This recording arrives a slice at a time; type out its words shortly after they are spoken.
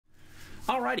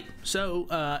Alrighty, so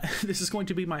this is going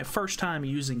to be my first time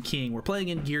using King. We're playing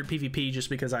in geared PvP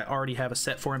just because I already have a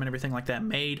set for him and everything like that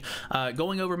made.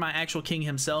 Going over my actual King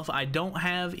himself, I don't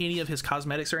have any of his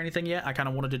cosmetics or anything yet. I kind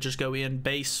of wanted to just go in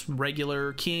base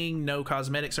regular King, no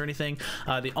cosmetics or anything.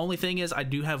 The only thing is I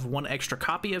do have one extra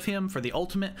copy of him for the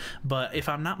ultimate, but if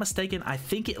I'm not mistaken, I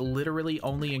think it literally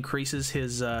only increases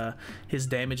his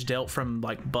damage dealt from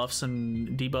like buffs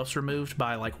and debuffs removed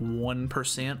by like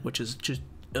 1%, which is just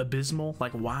abysmal.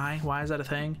 Like, why is that a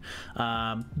thing?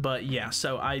 But yeah,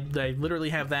 so I literally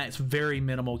have that. It's very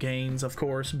minimal gains, of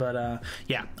course, but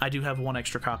yeah, I do have one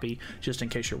extra copy just in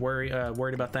case you're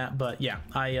worried about that. But yeah,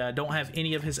 I don't have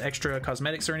any of his extra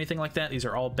cosmetics or anything like that. These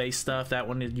are all base stuff. That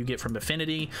one you get from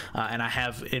Affinity, and I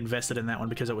have invested in that one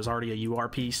because it was already a UR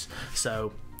piece.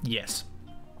 So yes,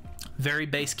 very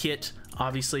base kit,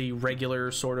 obviously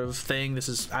regular sort of thing. This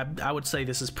is I would say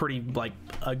this is pretty like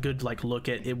a good like look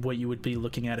at it, what you would be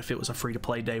looking at if it was a free to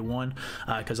play day one,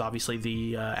 because obviously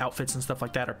the outfits and stuff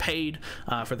like that are paid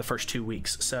for the first 2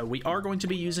 weeks. So we are going to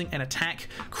be using an attack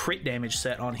crit damage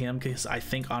set on him because I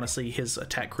think honestly his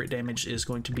attack crit damage is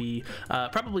going to be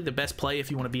probably the best play if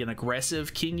you want to be an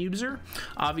aggressive King user.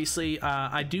 Obviously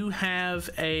I do have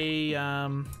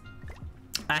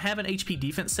I have an HP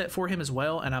defense set for him as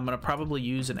well, and I'm going to probably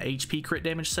use an HP crit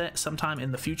damage set sometime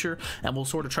in the future, and we'll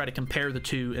sort of try to compare the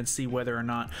two and see whether or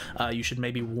not you should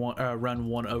maybe run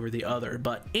one over the other.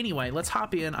 But anyway, let's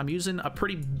hop in. I'm using a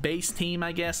pretty base team,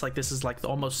 I guess. Like, this is like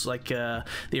almost like the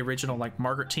original like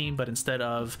Margaret team, but instead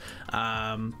of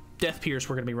Death Pierce,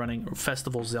 we're going to be running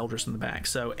Festival Zeldris in the back.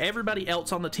 So everybody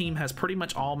else on the team has pretty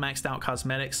much all maxed out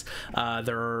cosmetics.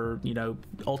 Their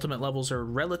ultimate levels are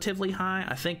relatively high.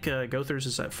 I think Gother's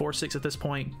is at 4.6 at this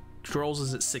point. Droll's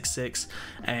is at 6.6,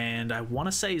 and I want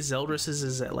to say Zeldris's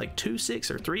is at like 2.6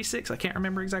 or 3.6. I can't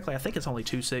remember exactly. I think it's only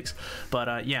 2.6.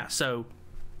 But yeah, so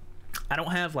I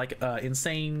don't have like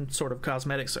insane sort of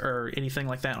cosmetics or anything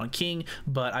like that on King,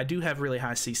 but I do have really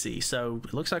high CC. So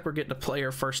it looks like we're getting a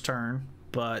player first turn,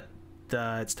 but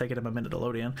it's taking him a minute to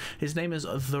load in. His name is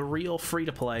The Real Free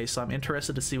to Play, so I'm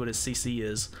interested to see what his CC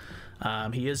is.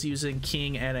 He is using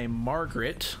King and a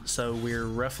Margaret, so we're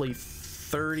roughly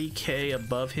 30k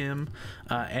above him,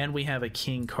 and we have a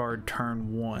King card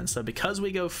turn 1. So because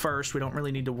we go first, we don't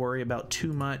really need to worry about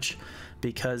too much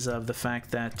because of the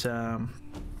fact that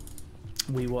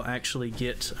we will actually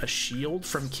get a shield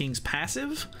from King's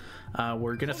passive.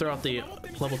 We're gonna throw out the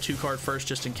level 2 card first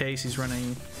just in case he's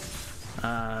running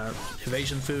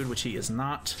evasion food, which he is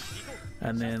not,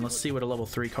 and then let's see what a level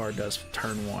 3 card does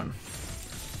turn 1.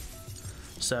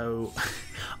 So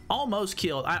almost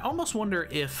killed. I almost wonder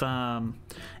if I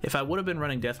would have been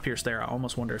running Death Pierce there, I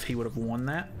almost wonder if he would have won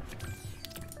that.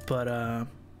 But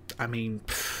I mean,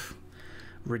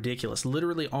 ridiculous.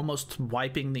 Literally almost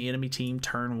wiping the enemy team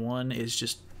turn 1 is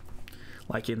just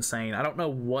like insane. I don't know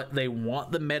what they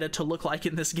want the meta to look like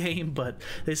in this game, but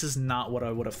this is not what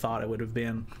I would have thought it would have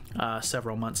been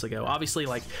several months ago. Obviously,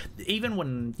 like, even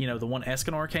when, the one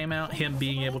Escanor came out, him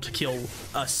being able to kill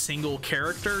a single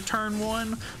character turn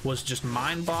 1 was just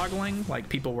mind-boggling. Like,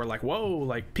 people were like, whoa,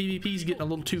 like, PvP's getting a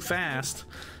little too fast,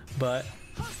 but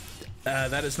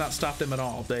that has not stopped them at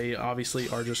all. They obviously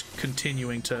are just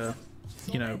continuing to,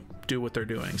 do what they're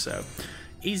doing. So,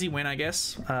 easy win, I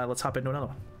guess. Let's hop into another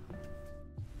one.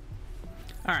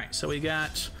 Alright, so we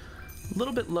got a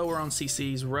little bit lower on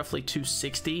CCs, roughly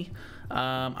 260.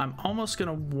 I'm almost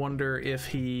gonna wonder if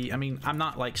he, I mean, I'm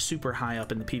not like super high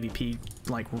up in the PvP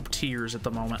like tiers at the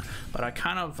moment, but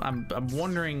I'm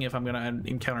wondering if I'm gonna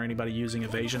encounter anybody using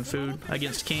evasion food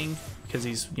against King, because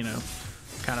he's,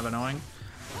 kind of annoying.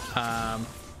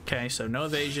 Okay, so no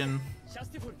evasion.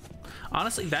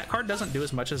 Honestly, that card doesn't do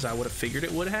as much as I would have figured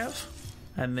it would have.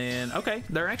 And then, okay,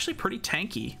 they're actually pretty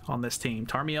tanky on this team.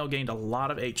 Tarmiel gained a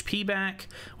lot of HP back.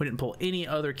 We didn't pull any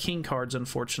other King cards,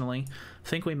 unfortunately. I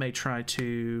think we may try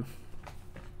to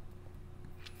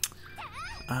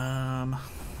I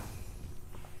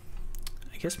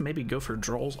guess maybe go for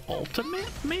Droll's ultimate,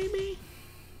 maybe?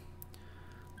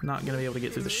 Not gonna be able to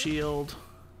get through the shield.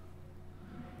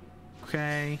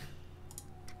 Okay.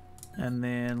 And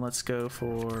then let's go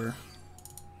for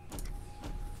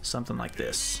something like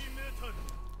this.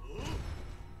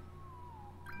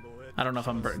 I don't know if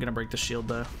I'm gonna break the shield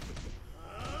though.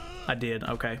 I did.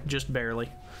 Okay, just barely.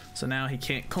 So now he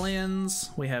can't cleanse.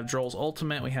 We have Droll's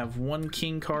ultimate. We have one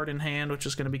King card in hand, which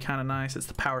is going to be kind of nice. It's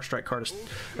the Power Strike card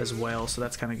as well, so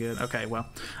that's kind of good. Okay, well,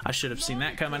 I should have seen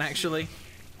that coming actually.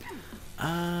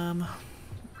 I'm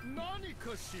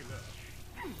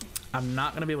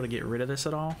not going to be able to get rid of this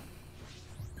at all.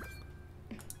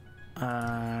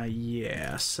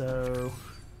 Yeah, so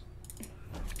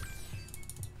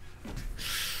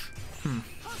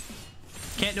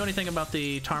Can't do anything about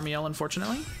the Tarmiel,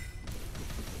 unfortunately.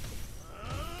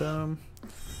 Boom.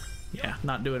 Yeah,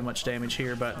 not doing much damage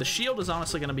here, but the shield is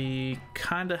honestly going to be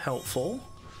kind of helpful.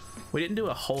 We didn't do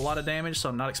a whole lot of damage, so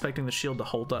I'm not expecting the shield to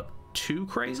hold up too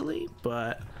crazily,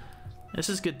 but this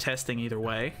is good testing either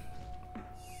way.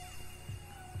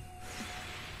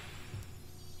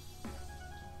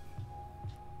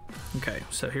 Okay,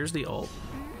 so here's the ult.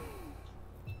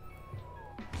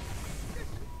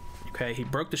 Okay, he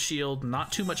broke the shield.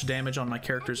 Not too much damage on my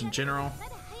characters in general.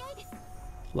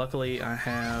 Luckily, I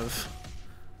have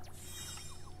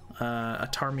a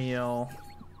Tarmiel.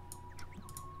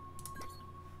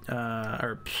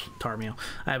 Tarmiel.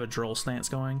 I have a Droll stance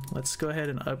going. Let's go ahead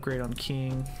and upgrade on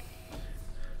King.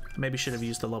 Maybe should have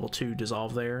used the level 2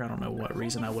 dissolve there. I don't know what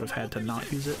reason I would have had to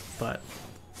not use it, but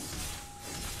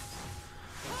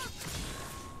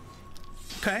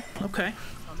okay.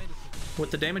 With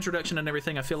the damage reduction and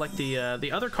everything, I feel like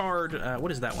the other card,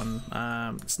 what is that one?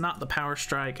 It's not the Power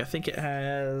Strike. I think it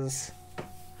has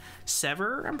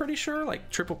Sever, I'm pretty sure, like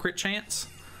triple crit chance.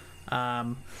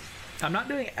 I'm not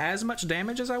doing as much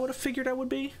damage as I would have figured I would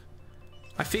be.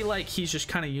 I feel like he's just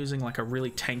kind of using like a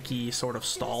really tanky, sort of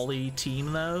stall-y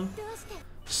team though.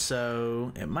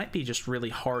 So it might be just really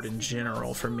hard in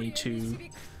general for me to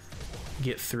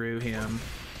get through him.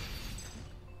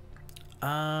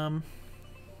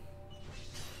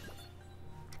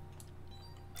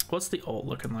 What's the ult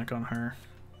looking like on her?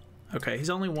 Okay, he's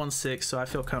only 1/6, so I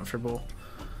feel comfortable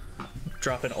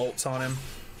dropping ults on him.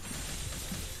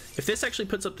 If this actually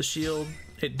puts up the shield,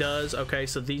 it does. Okay,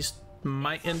 so these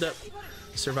might end up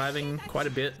surviving quite a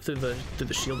bit through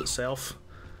the shield itself.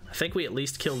 I think we at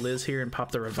least kill Liz here and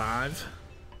pop the revive.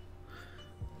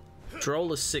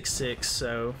 Droll is 6/6,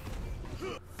 so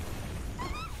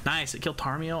nice. It killed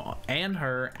Tarmiel and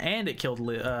her, and it killed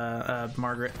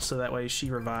Margaret, so that way she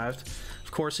revived.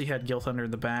 Of course, he had Gil Thunder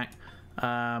in the back.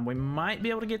 We might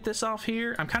be able to get this off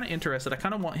here. I'm kind of interested. I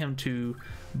kind of want him to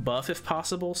buff if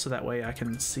possible, so that way I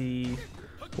can see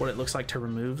what it looks like to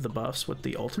remove the buffs with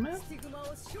the ultimate.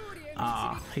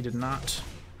 Ah, he did not.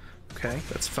 Okay,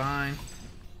 that's fine.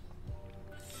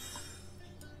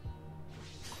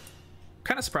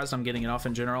 Kind of surprised I'm getting it off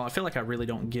in general. I feel like I really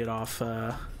don't get off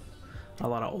a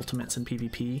lot of ultimates in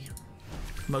PvP.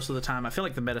 Most of the time, I feel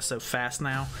like the meta's so fast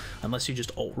now, unless you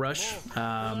just ult rush.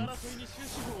 I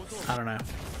don't know.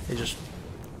 It just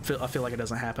I feel like it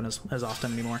doesn't happen as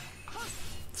often anymore.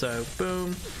 So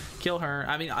boom, kill her.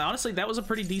 I mean, honestly, that was a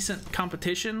pretty decent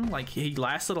competition. Like, he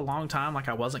lasted a long time. Like,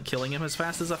 I wasn't killing him as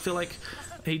fast as I feel like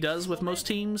he does with most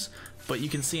teams, but you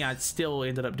can see I still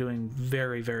ended up doing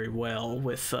very, very well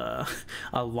with a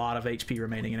lot of HP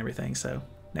remaining and everything. So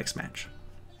next match.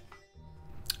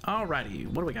 Alrighty,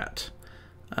 what do we got?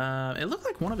 It looked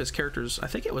like one of his characters, I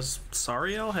think it was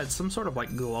Sariel, had some sort of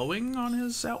like glowing on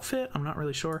his outfit. I'm not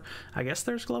really sure. I guess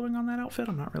there's glowing on that outfit.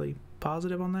 I'm not really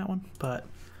positive on that one, but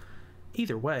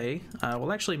either way,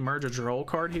 we'll actually merge a Droll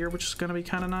card here, which is going to be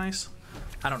kind of nice.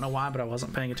 I don't know why, but I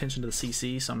wasn't paying attention to the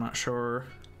CC, so I'm not sure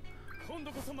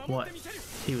what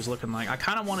he was looking like. I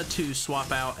kind of wanted to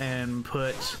swap out and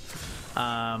put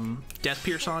Death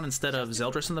Pierce on instead of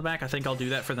Zeldris in the back. I think I'll do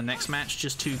that for the next match,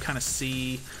 just to kind of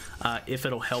see if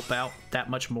it'll help out that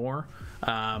much more,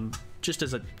 just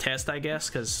as a test, I guess,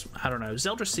 because I don't know,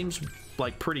 Zeldris seems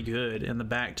like pretty good in the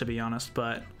back, to be honest,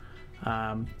 but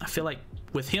I feel like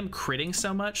with him critting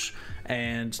so much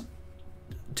and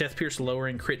Death Pierce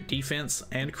lowering crit defense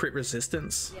and crit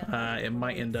resistance, it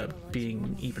might end up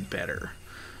being even better.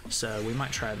 So we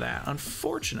might try that.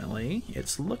 Unfortunately,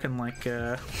 it's looking like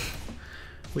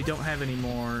we don't have any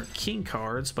more king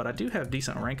cards, but I do have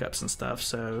decent rank ups and stuff,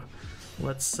 so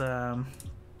let's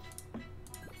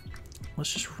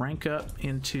just rank up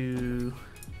into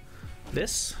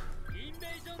this.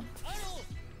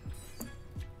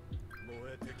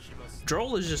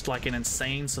 Droll is just like an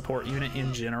insane support unit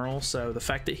in general, so the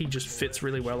fact that he just fits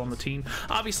really well on the team.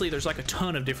 Obviously, there's like a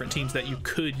ton of different teams that you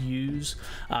could use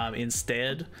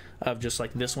instead of just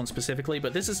like this one specifically,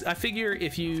 but this is, I figure,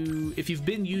 if you've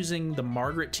been using the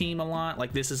Margaret team a lot,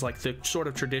 like this is like the sort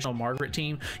of traditional Margaret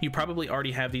team, you probably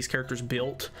already have these characters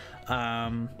built.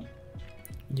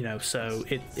 You know, so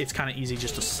it's kind of easy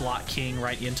just to slot King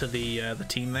right into the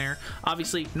team there.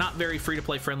 Obviously, not very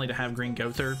free-to-play friendly to have Green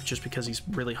Gother, just because he's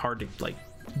really hard to like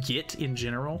get in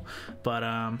general.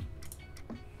 But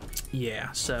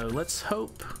yeah, so let's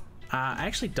hope. I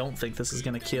actually don't think this is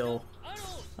gonna kill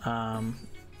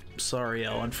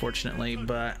Sariel, unfortunately,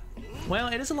 but well,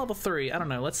 it is a level 3. I don't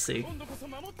know. Let's see.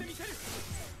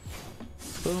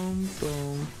 Boom,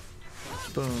 boom,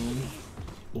 boom.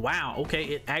 Wow, okay,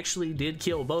 it actually did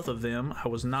kill both of them. I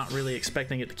was not really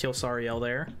expecting it to kill Sariel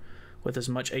there. with as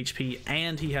much HP,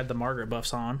 and he had the Margaret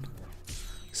buffs on.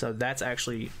 So that's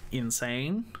actually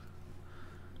insane.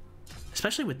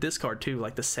 Especially with this card too,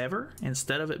 like the Sever,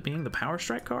 instead of it being the Power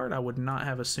Strike card, I would not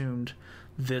have assumed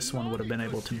this one would have been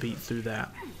able to beat through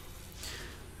that.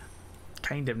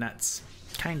 Kind of nuts.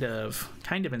 Kind of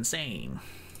insane.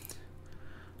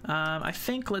 I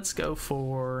think let's go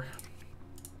for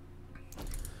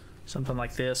something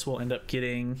like this. We'll end up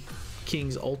getting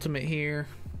King's Ultimate here.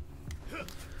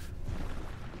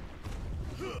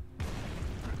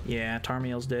 Yeah,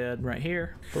 Tarmiel's dead right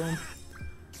here. Boom.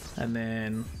 And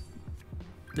then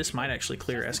this might actually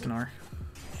clear Escanor.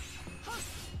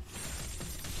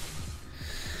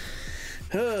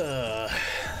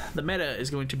 The meta is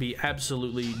going to be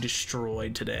absolutely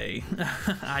destroyed today.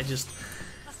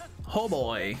 Oh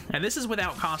boy. And this is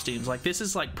without costumes. Like, this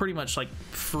is like pretty much like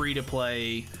free to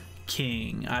play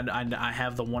King. I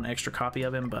have the one extra copy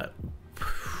of him, but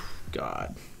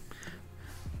God.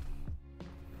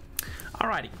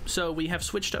 Alrighty, so we have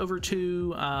switched over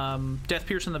to Death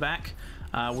Pierce in the back.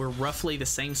 We're roughly the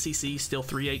same CC, still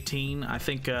 318. I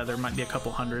think there might be a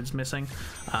couple hundreds missing.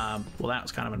 Well, that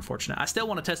was kind of unfortunate. I still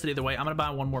want to test it either way. I'm going to buy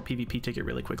one more PvP ticket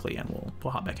really quickly, and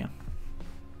we'll hop back in.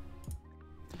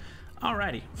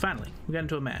 Alrighty, finally, we got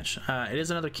into a match. It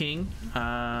is another King,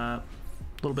 a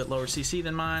little bit lower CC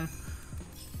than mine.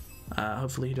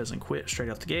 Hopefully he doesn't quit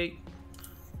straight out the gate.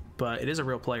 But it is a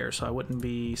real player, so I wouldn't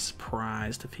be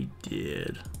surprised if he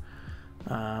did.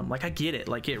 Like, I get it.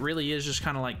 Like, it really is just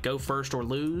kind of like go first or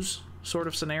lose sort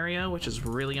of scenario, which is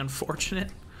really unfortunate.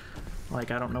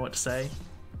 Like, I don't know what to say.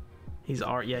 He's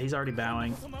already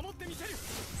bowing.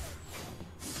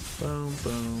 Boom,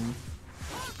 boom,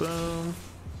 boom.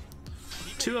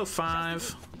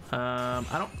 205.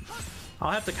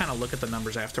 I'll have to kind of look at the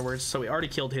numbers afterwards. So we already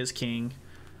killed his King.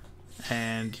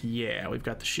 And yeah, we've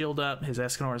got the shield up. His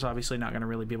Escanor is obviously not going to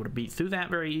really be able to beat through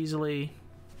that very easily.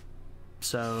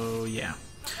 So yeah,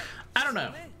 I don't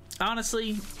know.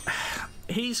 Honestly,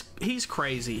 he's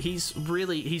crazy.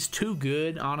 He's too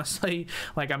good. Honestly,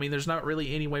 like, I mean, there's not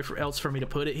really any way else for me to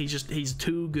put it. He's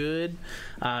too good.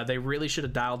 They really should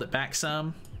have dialed it back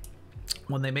some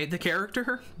when they made the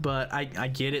character, but I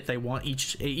get it. They want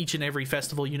each and every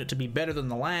festival unit to be better than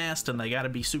the last, and they got to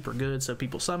be super good so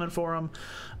people summon for them.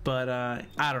 But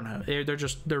I don't know.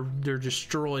 They're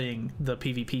destroying the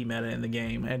PvP meta in the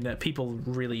game, and people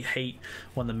really hate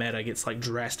when the meta gets like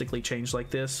drastically changed like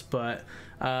this. But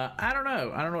I don't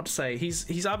know. I don't know what to say.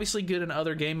 He's obviously good in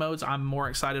other game modes. I'm more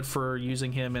excited for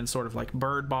using him in sort of like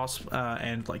bird boss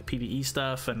and like PvE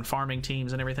stuff and farming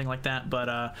teams and everything like that.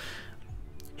 But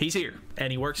he's here,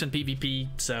 and he works in PvP,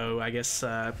 so I guess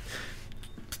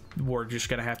we're just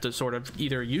going to have to sort of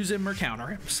either use him or counter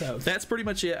him. So that's pretty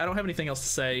much it. I don't have anything else to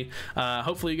say.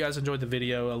 Hopefully you guys enjoyed the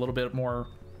video. A little bit more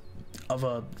of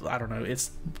a, I don't know,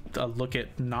 it's a look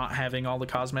at not having all the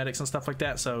cosmetics and stuff like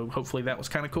that, so hopefully that was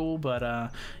kind of cool.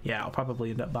 But yeah, I'll probably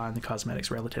end up buying the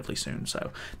cosmetics relatively soon.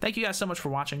 So thank you guys so much for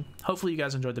watching. Hopefully you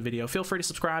guys enjoyed the video. Feel free to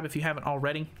subscribe if you haven't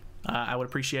already. I would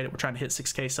appreciate it. We're trying to hit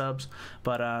 6K subs,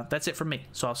 but that's it from me.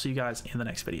 So I'll see you guys in the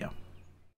next video.